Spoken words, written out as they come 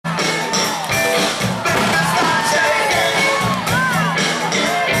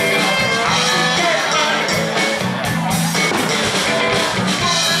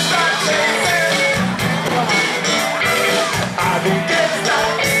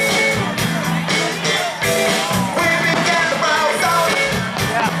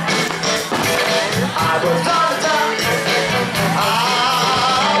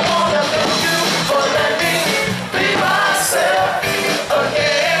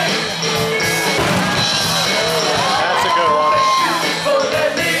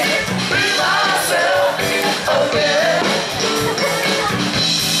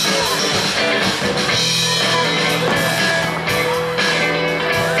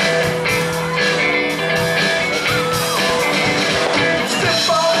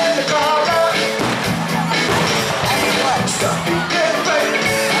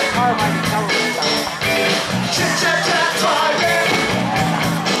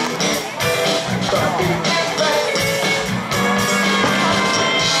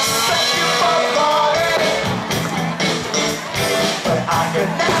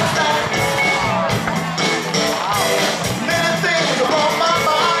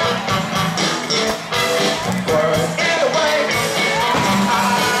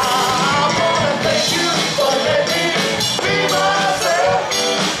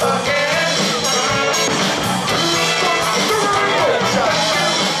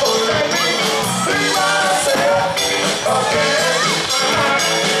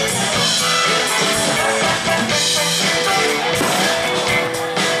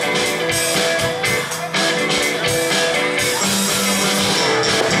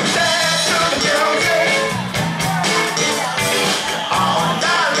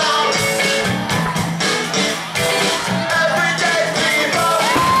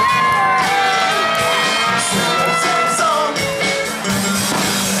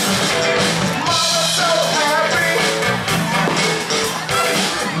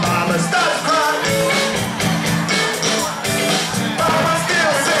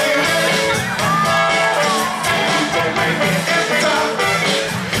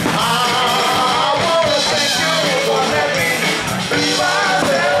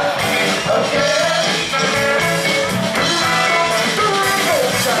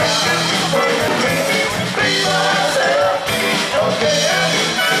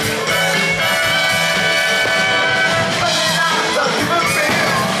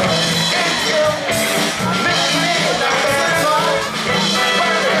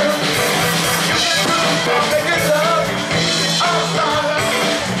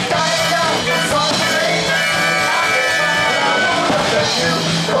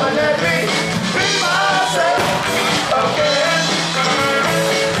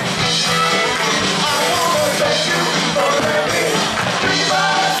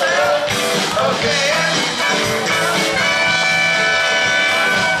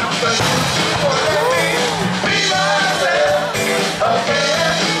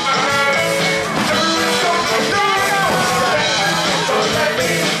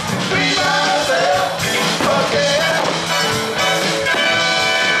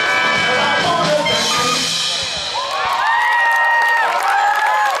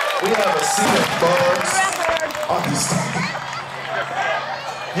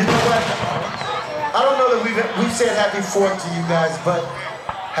You know what? I don't know that we've said happy 4th to you guys, but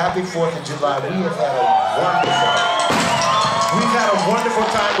happy 4th of July. We've had a wonderful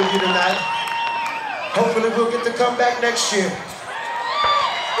time with you tonight. Hopefully we'll get to come back next year.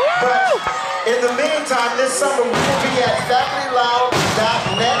 But in the meantime, this summer we will be at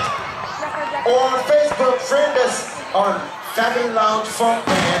FamilyLounge.net or on Facebook. Friend us on Family Lounge Funk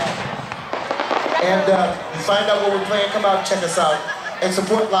Band. And find out what we're playing. Come out and check us out. And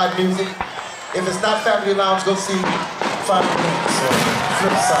support live music. If it's not Family Lounge, go see 5 Minutes or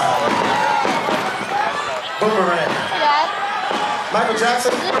Flipside. Boomerang. Dad. Michael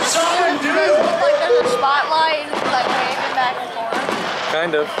Jackson. Something do. Like there's a spotlight and it's like waving back and forth.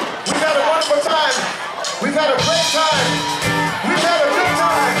 Kind of. We've had a wonderful time. We've had a great time. We've had a good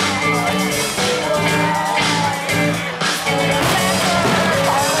time.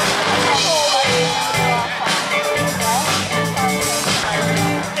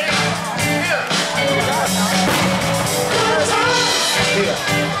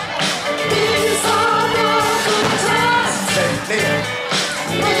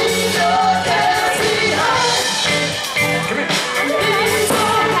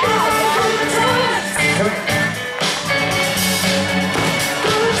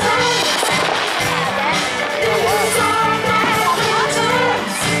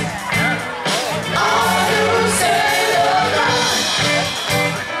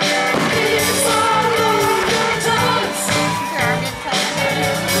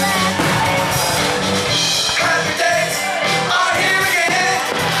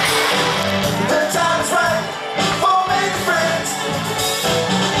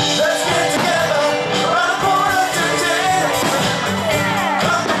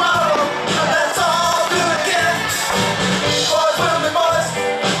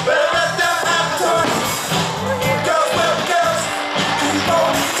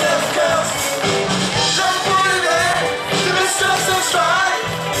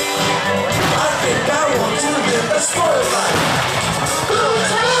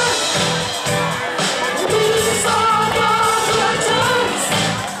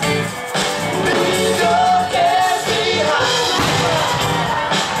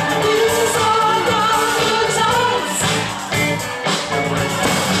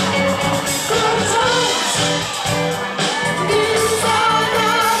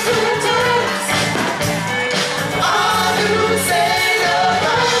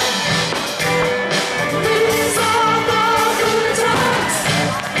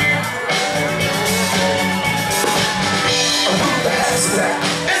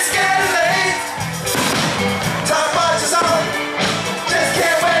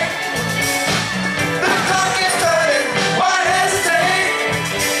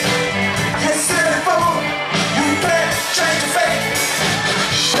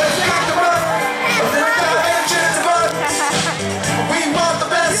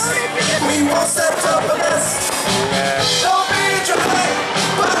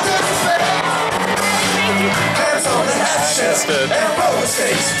 Good. And roller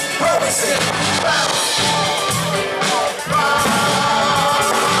skates, bounce.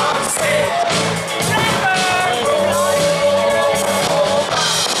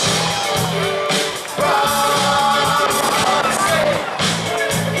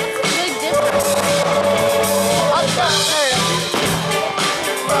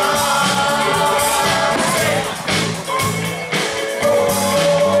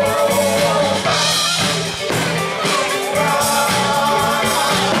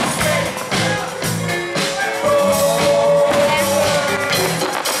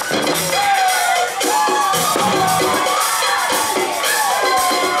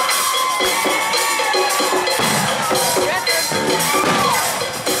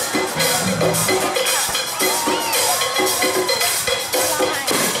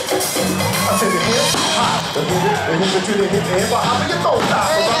 To the hip and behind your toe stop.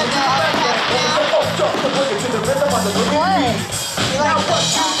 Now what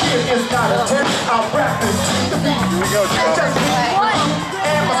you hear is not a test. I'm rapping to the beat. Here we go, Joe.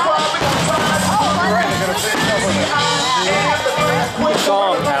 And my squad, we gonna try Good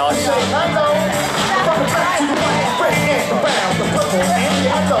song, Alex. say hello. From the back to the right, red and the brown, the purple and the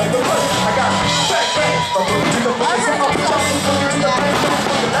yellow, the blue. I got back, from the to the right, so I'm jumping from to the right, from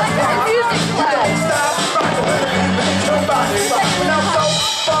the left side. We don't stop, nobody rock. When I'm so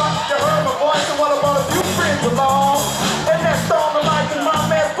far, you heard my voice and what about a few friends along. And that's all the mic and my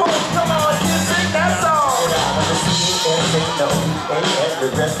man boom. Come on, you sing that song. The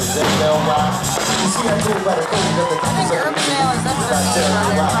rest is L-Y. You see that cool by the code of the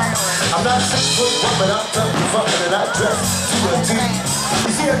I'm not 6'1", but I'm tough and fucking and I dress to a T. You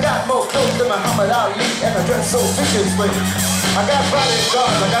see Muhammad Ali, and I dress so viciously. I got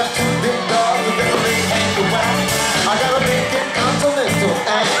bodyguards, I got two big dogs, a really hang around. I got a big continental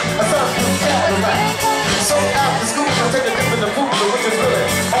and a Southern Cadillac. So after school, I take a dip in the food, which is really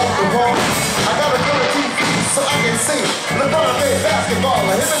off the wall. I got a good TV so I can see. LeBron play basketball.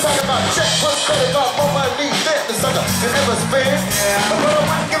 I hear me talking about check, plus credit card, more money than the sucker you never spend. But I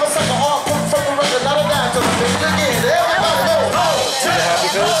wouldn't give a sucker all put from the record, not a dime till I finish again. Everybody go, Hotel,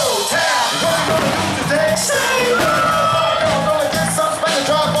 Hotel. What you gonna do today? Say don't only get some spend to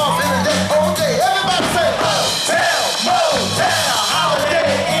drive off in a day all day. Everybody say Hotel, Motel, Holiday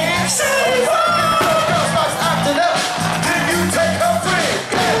Inn. Say girl starts acting up, then you take her friend.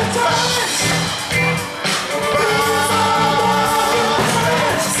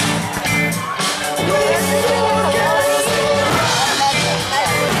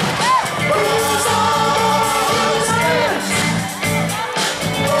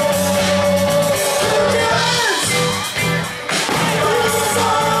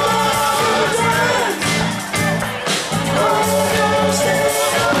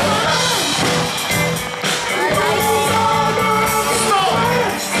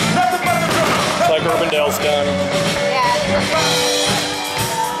 Dale's done.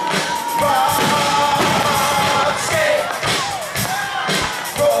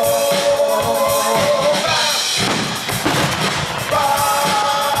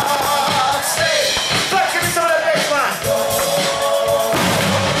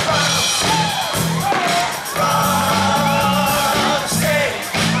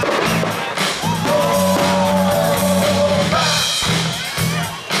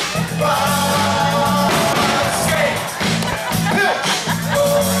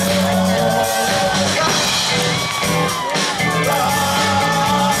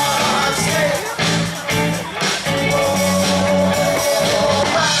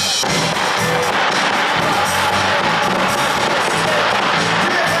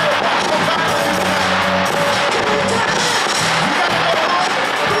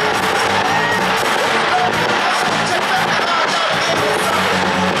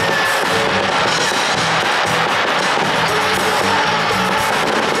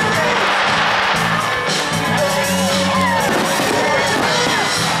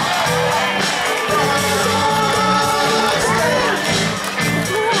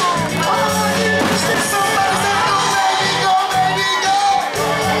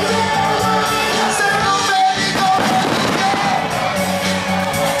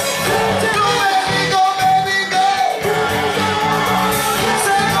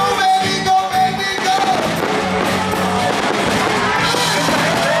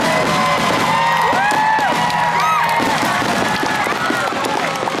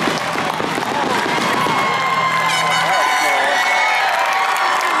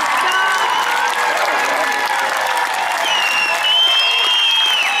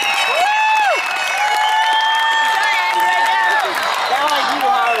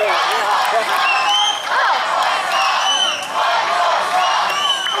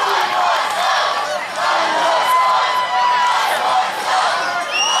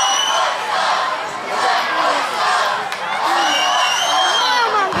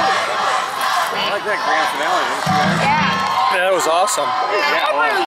 Yeah, that was awesome. Yeah.